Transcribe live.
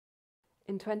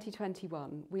In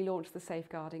 2021, we launched the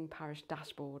Safeguarding Parish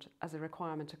Dashboard as a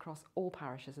requirement across all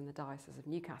parishes in the Diocese of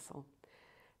Newcastle.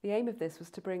 The aim of this was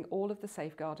to bring all of the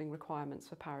safeguarding requirements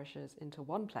for parishes into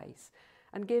one place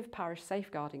and give parish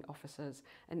safeguarding officers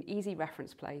an easy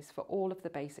reference place for all of the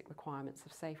basic requirements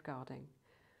of safeguarding.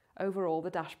 Overall,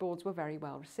 the dashboards were very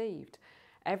well received.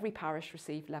 Every parish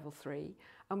received level 3,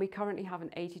 and we currently have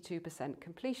an 82%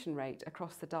 completion rate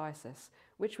across the diocese,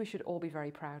 which we should all be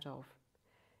very proud of.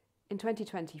 In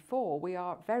 2024, we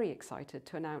are very excited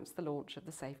to announce the launch of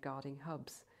the Safeguarding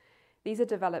Hubs. These are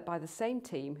developed by the same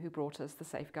team who brought us the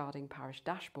Safeguarding Parish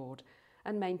Dashboard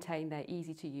and maintain their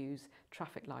easy-to-use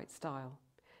traffic light style.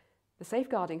 The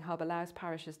Safeguarding Hub allows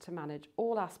parishes to manage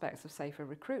all aspects of safer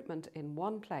recruitment in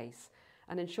one place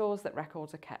and ensures that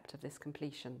records are kept of this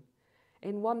completion.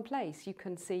 In one place, you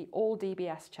can see all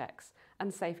DBS checks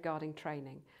and safeguarding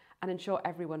training and ensure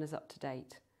everyone is up to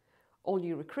date. All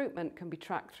new recruitment can be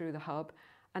tracked through the hub,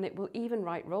 and it will even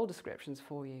write role descriptions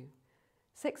for you.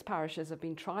 6 parishes have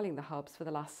been trialling the hubs for the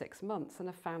last 6 months and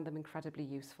have found them incredibly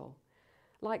useful.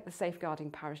 Like the Safeguarding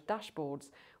Parish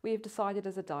Dashboards, we have decided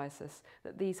as a diocese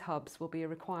that these hubs will be a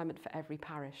requirement for every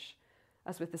parish.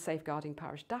 As with the Safeguarding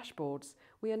Parish Dashboards,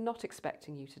 we are not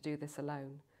expecting you to do this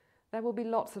alone. There will be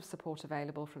lots of support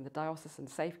available from the diocesan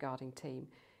safeguarding team,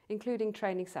 including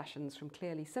training sessions from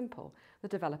Clearly Simple, the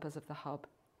developers of the hub,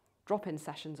 drop-in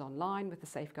sessions online with the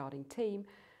safeguarding team,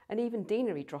 and even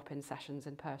deanery drop-in sessions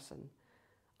in person.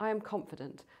 I am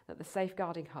confident that the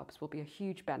safeguarding hubs will be a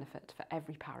huge benefit for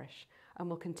every parish and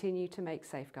will continue to make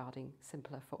safeguarding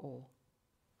simpler for all.